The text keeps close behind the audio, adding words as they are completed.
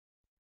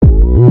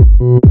How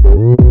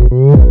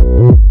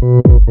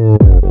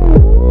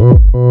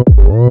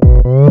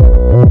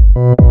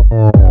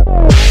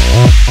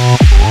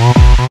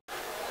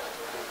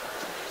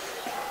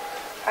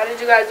did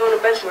you guys do on the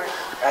benchmark?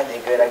 I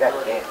did good. I got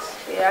advanced.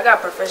 Yeah, I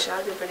got professional.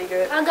 I did pretty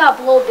good. I got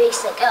below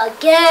basic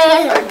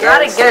again.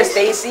 Not again,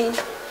 Stacy.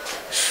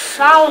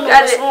 I don't know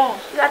what's wrong.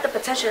 You got the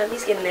potential to at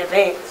least get an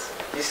advance.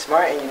 You're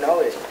smart and you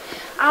know it.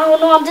 I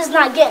don't know. I'm just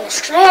not getting the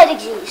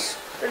strategies.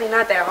 It's really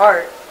not that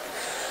hard.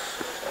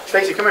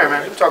 Stacy, come here,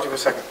 man. Let me talk to you for a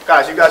second.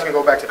 Guys, you guys can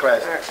go back to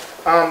class.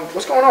 All right.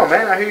 What's going on,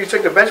 man? I hear you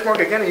took the benchmark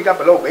again and you got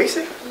below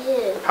basic?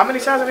 Yeah. How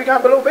many times have you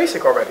got below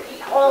basic already?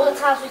 All the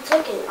times we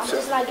took it. I'm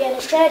just not getting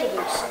the strategies.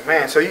 Oh,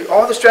 man, so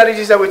all the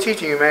strategies that we're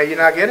teaching you, man, you're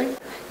not getting?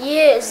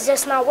 Yeah, it's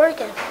just not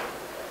working.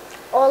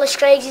 All the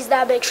strategies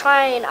that I've been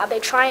trying them,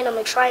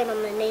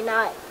 and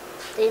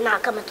they're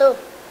not coming through.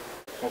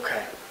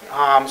 Okay.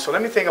 So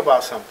let me think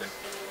about something.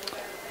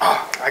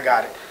 Oh, I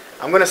got it.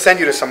 I'm going to send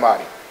you to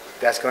somebody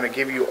that's going to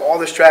give you all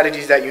the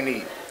strategies that you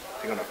need.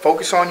 They're going to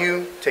focus on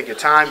you, take your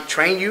time,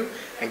 train you,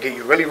 and get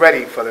you really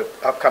ready for the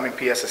upcoming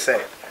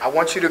PSSA. I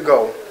want you to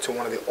go to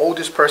one of the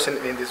oldest person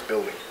in this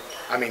building.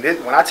 I mean,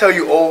 when I tell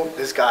you old,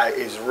 this guy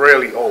is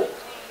really old.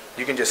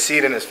 You can just see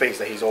it in his face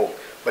that he's old,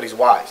 but he's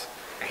wise.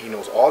 And he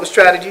knows all the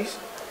strategies.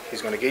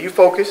 He's going to get you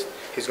focused.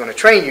 He's going to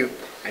train you,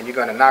 and you're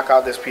going to knock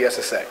out this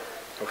PSSA.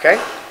 Okay?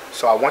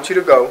 So I want you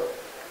to go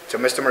to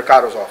Mr.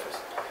 Mercado's office.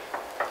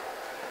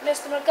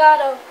 Mr.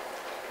 Mercado,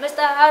 Mr.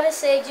 Howard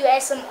said you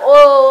had some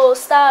old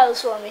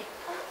styles for me.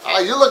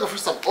 You're looking for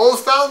some old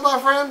styles, my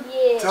friend?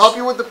 Yeah. To help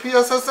you with the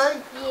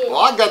PSSA? Yeah. Well,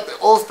 I got the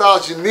old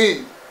styles you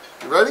need.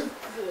 You ready?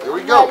 Yeah, Here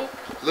we I'm go. ready.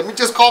 Let me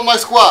just call my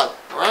squad,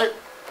 all right?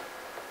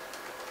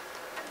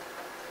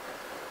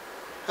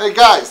 Hey,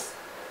 guys.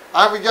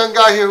 I have a young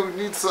guy here who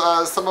needs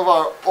some of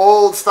our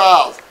old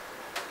styles.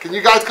 Can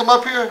you guys come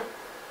up here?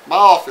 My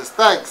office.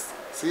 Thanks.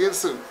 See you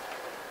soon.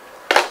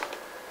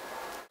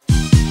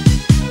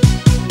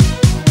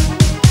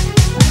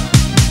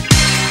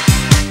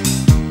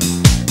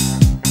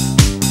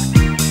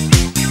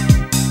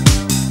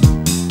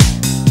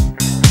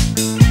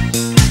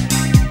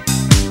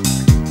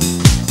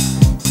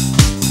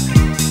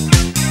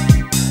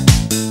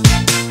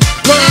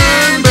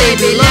 Learn,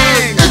 baby,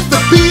 learn. It's the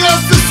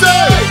PSSA.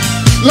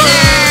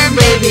 Learn,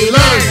 baby,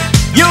 learn.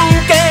 You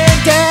can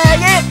tag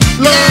it.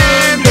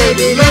 Learn,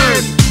 baby,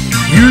 learn.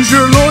 Use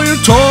your lawyer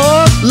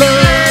talk.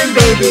 Learn,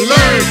 baby,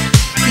 learn.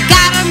 You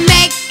gotta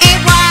make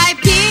a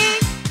YP.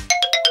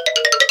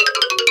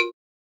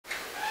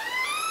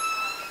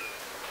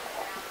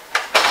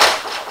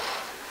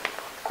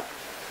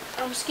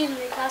 Excuse me,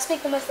 can I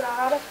speak to Mr.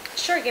 Ahara?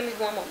 Sure, give me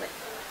one moment.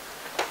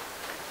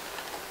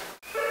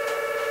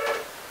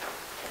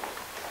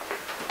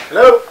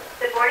 Hello?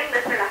 Good morning,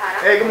 Mr.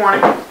 Lahara. Hey, good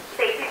morning.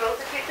 Stacy Rose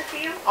is here to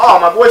see you. Oh,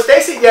 my boy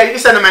Stacy? Yeah, you can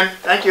send him in.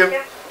 Thank you.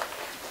 Yeah.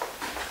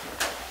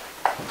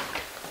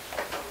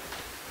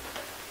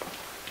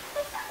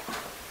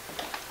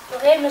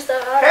 Hey, Mr.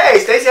 Ahara. Hey,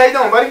 Stacy, how you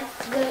doing, buddy?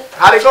 Good.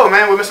 How'd it go,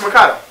 man, with Mr.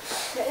 Mercado?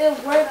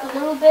 It worked a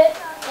little bit,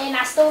 and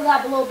I still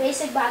got below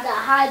basic, but I got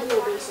high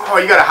below basic. Oh,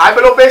 you got a high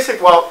below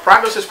basic? Well,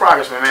 progress is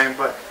progress, my man.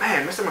 But,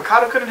 man, Mr.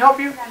 Mercado couldn't help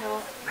you? I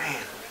know.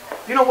 Man,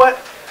 you know what?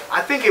 I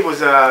think it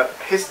was,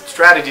 his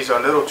strategies are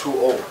a little too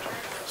old.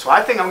 So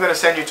I think I'm going to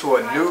send you to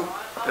a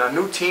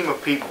new team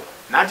of people.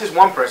 Not just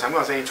one person, I'm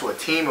going to send you to a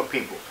team of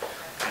people.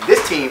 And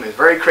this team is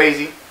very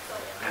crazy,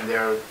 and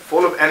they're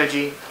full of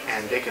energy,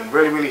 and they can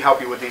really, really help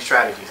you with these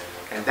strategies.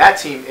 And that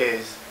team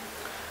is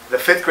the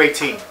 5th grade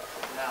team.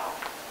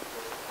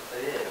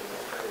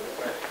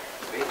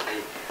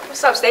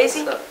 What's up,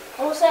 Stacy?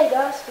 What's up,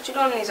 guys? What you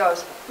doing in these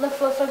hours? Look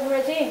for a 5th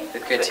grade team. The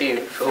good team.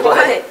 For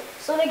What?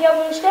 So they get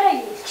one of the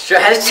strategies.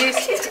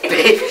 Strategies?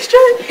 Baby.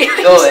 Strategy?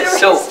 No, it's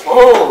so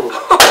old.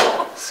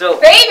 So.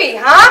 Baby,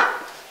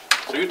 huh?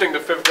 So you think the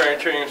 5th grade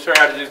team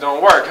strategies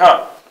don't work,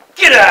 huh?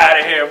 Get out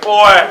of here,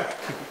 boy!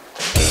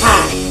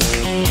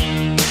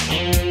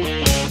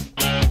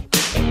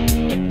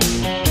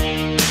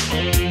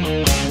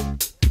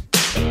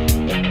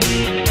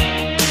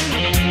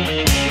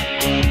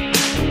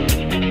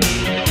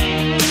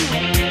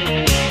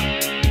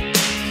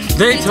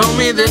 They told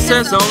me this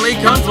test only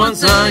comes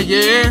once a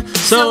year,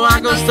 so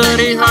I go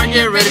study hard,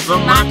 get ready for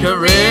my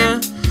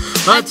career.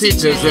 My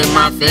teacher's in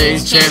my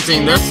face,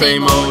 chanting the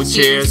same old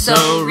cheer.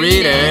 So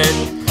read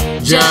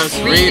it,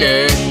 just read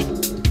it.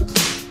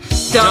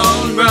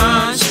 Don't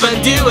rush,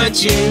 but do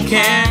what you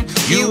can.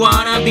 You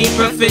wanna be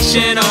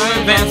proficient or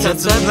advance,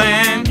 that's the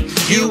plan.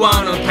 You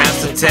wanna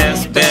pass the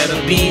test, better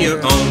be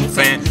your own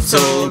fan.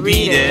 So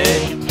read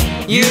it.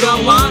 You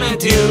don't wanna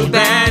do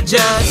bad,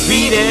 just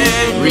read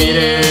it. Read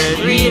it,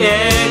 read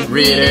it,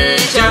 read it.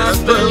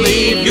 Just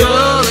believe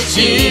you'll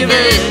achieve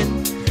it.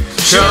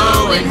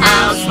 Showing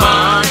how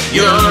smart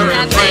you're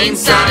in plain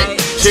sight.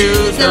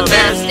 Choose the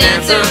best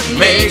answer,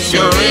 make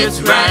sure it's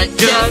right.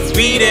 Just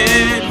read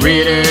it,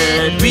 read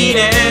it, read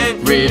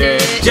it, read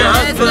it.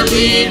 Just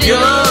believe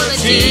you'll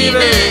achieve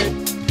it.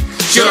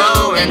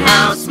 Showing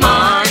how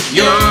smart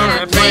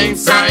you're in plain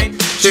sight.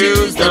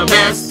 Choose the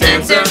best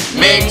answer,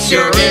 make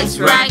sure it's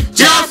right.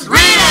 Just read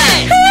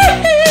it!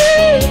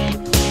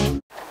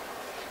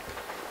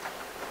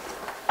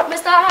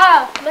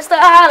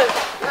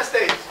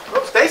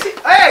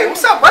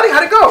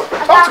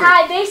 Talk to me.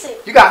 high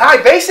basic. You got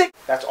high basic?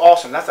 That's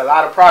awesome. That's a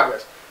lot of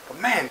progress. But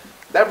man,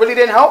 that really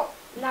didn't help?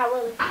 Not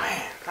really.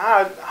 Man,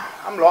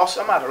 I'm lost.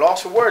 I'm at a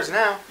loss for words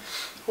now.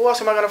 Who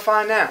else am I going to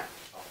find now?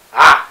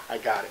 Ah, I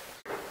got it.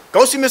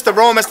 Go see Mr.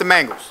 Rowe and Mr.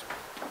 Mangles.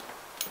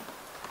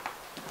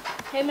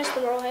 Hey,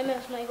 Mr. Rowe. Hey,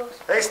 Miss Mangles.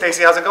 Hey,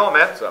 Stacy, how's it going,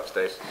 man? What's up,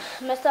 Stace?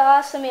 Mr.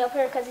 Haas sent me up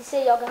here because he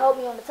said y'all can help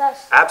me on the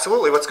test.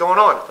 Absolutely. What's going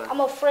on?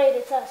 I'm afraid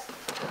to test.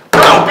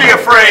 Don't be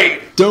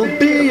afraid! Don't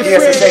be The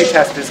PSSA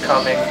test is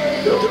coming.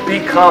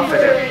 Be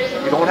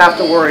confident. You don't have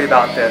to worry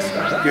about this.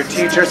 Your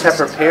teachers have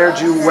prepared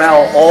you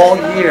well all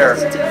year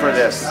for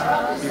this.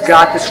 You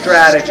got the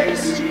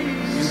strategies.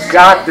 You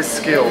got the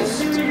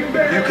skills.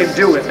 You can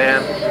do it,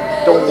 man.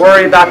 Don't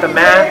worry about the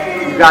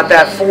math. You got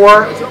that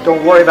 4.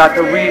 Don't worry about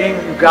the reading.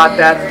 You got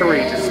that 3.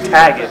 Just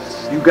tag it.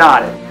 You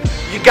got it.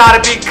 You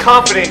gotta be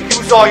confident.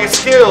 Use all your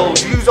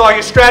skills. Use all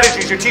your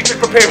strategies. Your teachers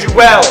prepared you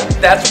well.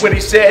 That's what he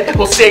said.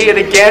 We'll say it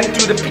again.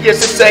 Do the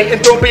PSSA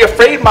and don't be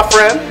afraid, my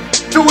friend.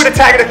 Do it, a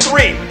tag at a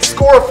 3.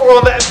 Score a 4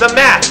 on the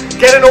math.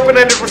 Get an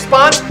open-ended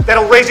response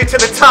that'll raise you to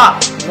the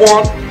top.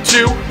 1,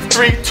 2,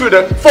 3 to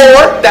the 4.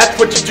 That's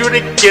what you do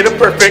to get a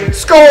perfect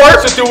score.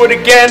 So do it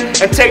again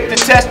and take the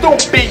test.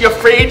 Don't be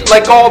afraid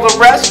like all the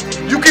rest.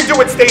 You can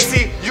do it,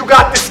 Stacy. You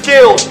got the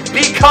skills.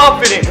 Be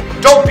confident.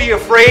 Don't be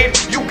afraid.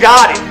 You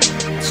got it.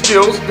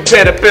 Skills, the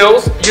pay the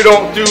bills. You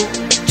don't do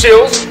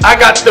chills. I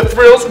got the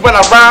thrills when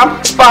I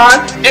rhyme. Spine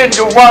in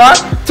your rhyme.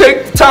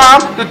 Take the time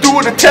to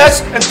do the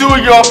test and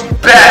do your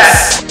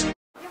best.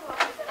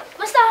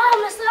 Mr.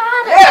 Haas.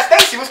 Yeah,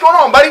 Stacy, what's going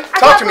on, buddy?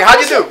 Talk to me.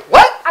 How'd you do?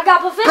 What? I got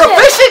proficient.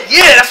 Proficient?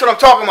 Yeah, that's what I'm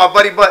talking about,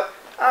 buddy. But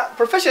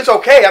proficient's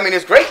okay. I mean,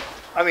 it's great.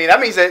 I mean,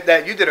 that means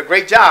that you did a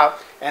great job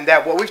and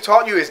that what we've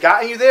taught you has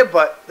gotten you there.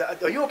 But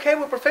are you okay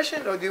with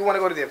proficient or do you want to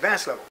go to the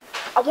advanced level?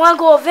 I want to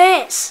go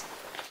advanced.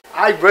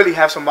 I really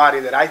have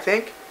somebody that I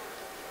think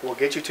will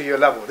get you to your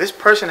level. This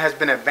person has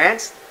been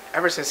advanced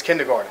ever since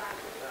kindergarten.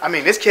 I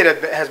mean, this kid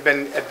has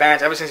been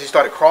advanced ever since he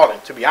started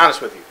crawling, to be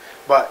honest with you.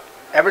 But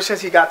ever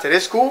since he got to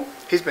this school,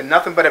 he's been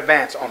nothing but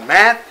advanced on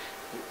math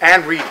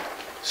and reading.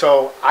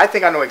 So I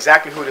think I know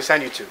exactly who to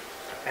send you to.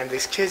 And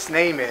this kid's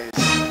name is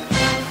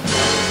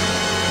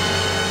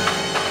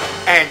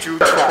Andrew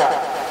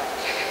Tron.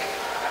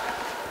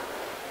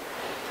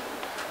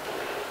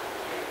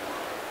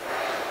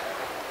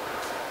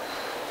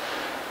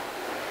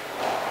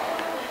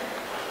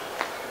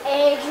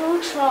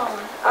 Andrew Tron.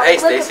 Hey,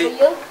 I'm looking Stacy.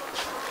 for you.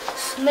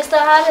 Mr.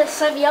 Haas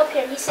sent me up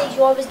here. He says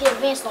you always get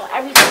advanced on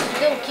everything you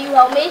do. Can you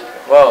help me?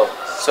 Whoa,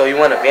 so you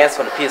want to advance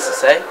on the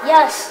PSSA?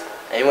 Yes.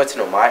 And you want to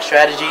know my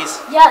strategies?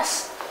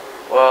 Yes.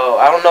 Well,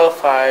 I don't know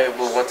if I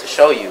will want to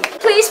show you.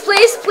 Please,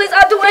 please, please,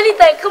 I'll do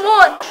anything. Come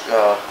on.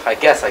 I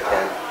guess I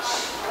can.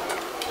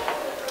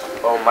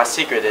 Well, my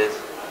secret is...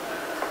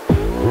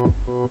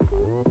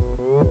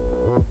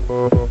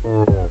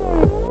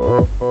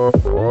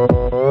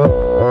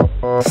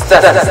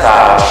 Stetson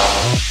style.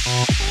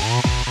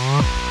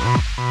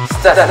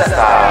 Stetson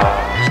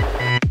style.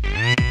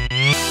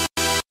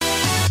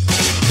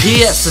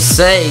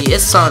 PSSA,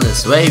 it's on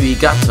its way. We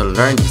got to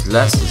learn these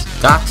lessons.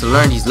 Got to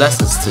learn these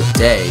lessons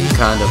today,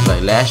 kind of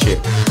like last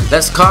year.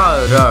 Let's call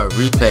it a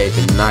replay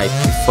the night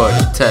before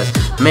the test.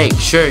 Make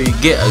sure you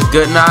get a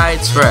good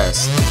night's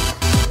rest.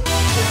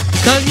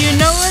 Cause you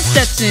know at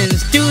Stetson,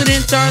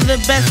 students are the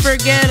best.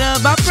 Forget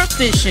about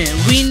proficient.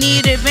 We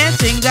need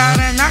advancing,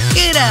 gotta knock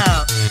it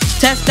out.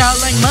 Test out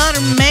like Mother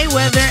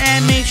Mayweather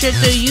and make sure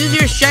to use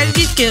your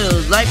strategy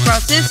skills like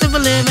process of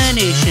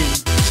elimination.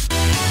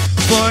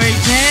 For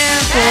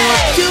example,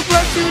 2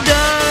 plus 2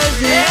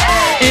 doesn't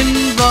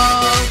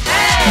involve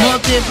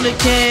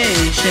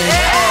multiplication.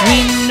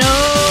 We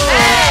know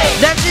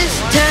that this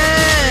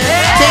test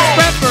takes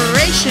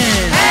preparation.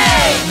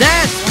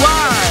 That's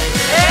why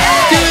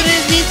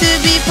students need to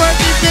be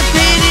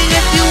participating.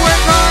 If you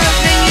work hard,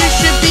 then you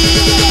should be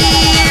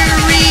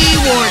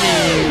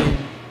rewarded.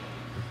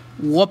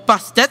 What about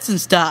Stetson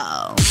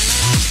style?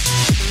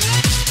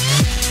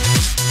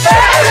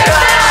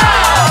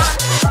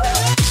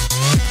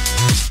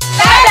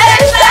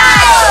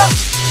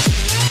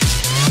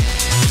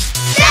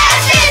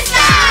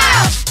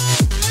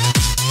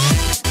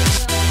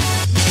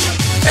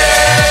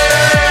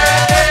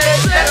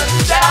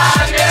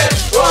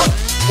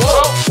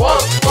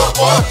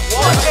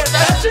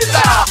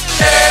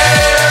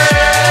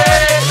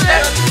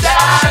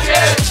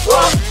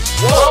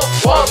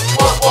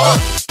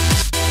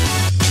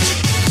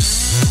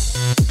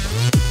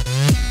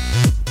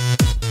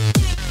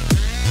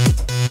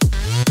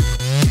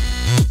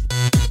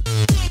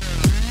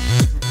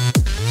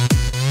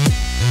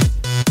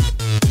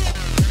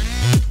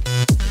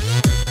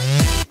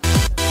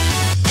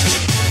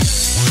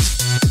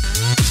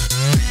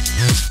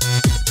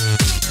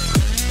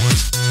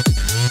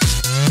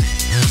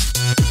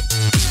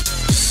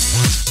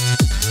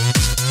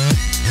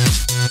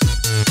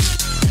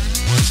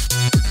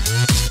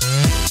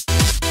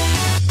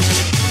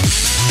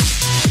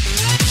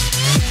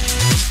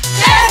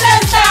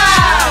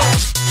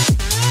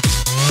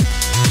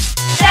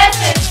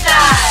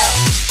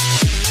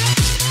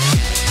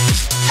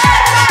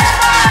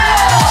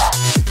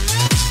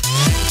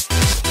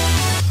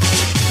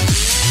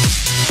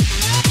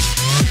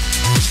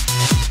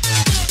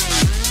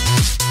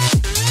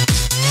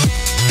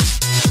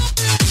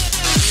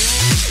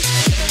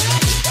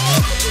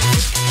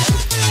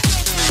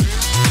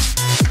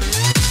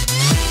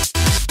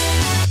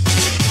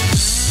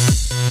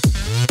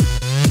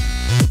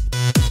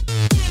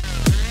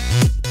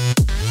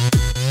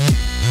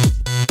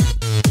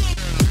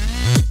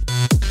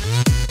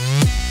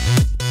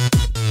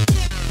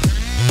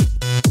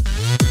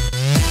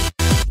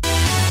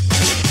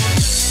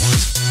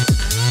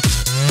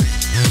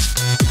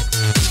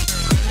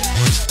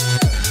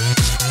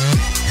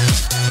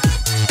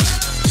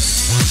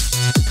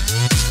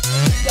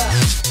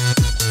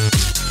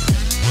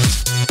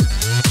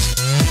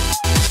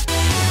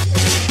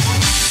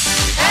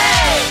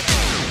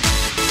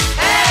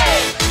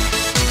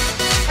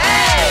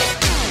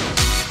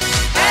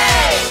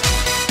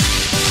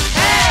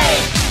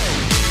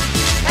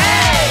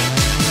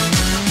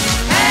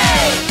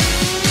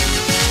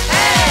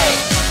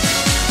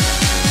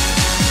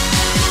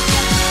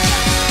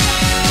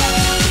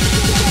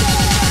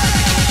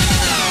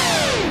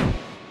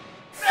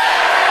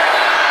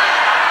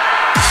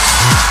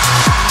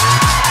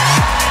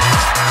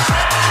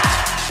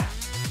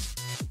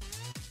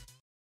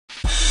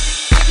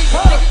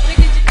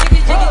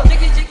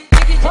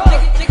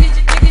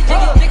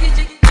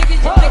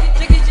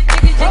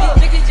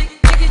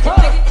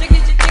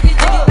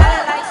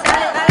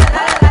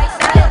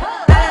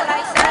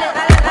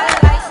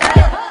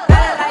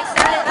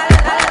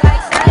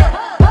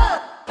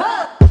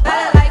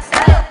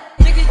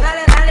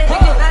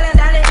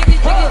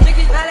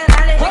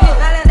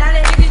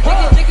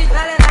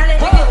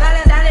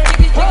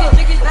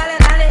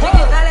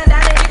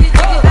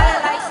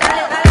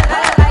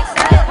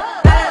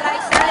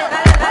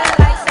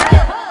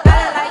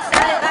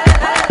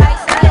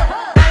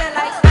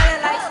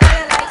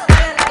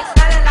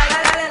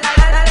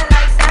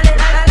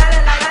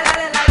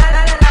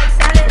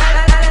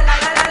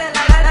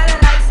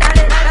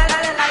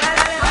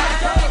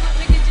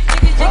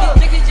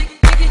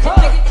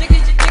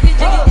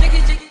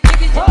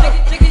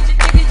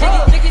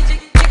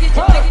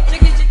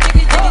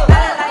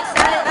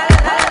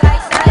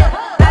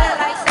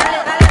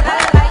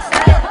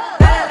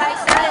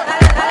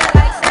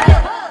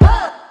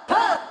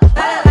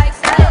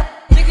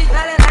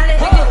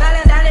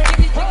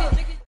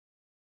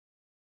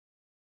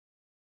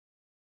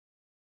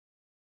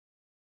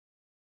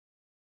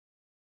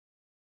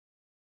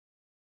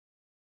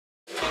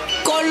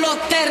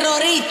 los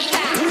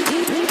terroristas.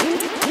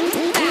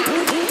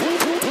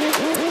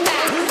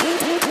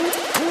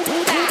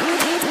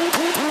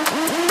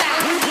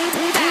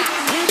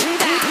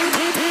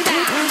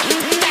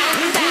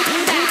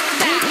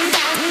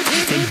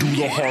 And do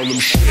the Harlem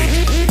Shake.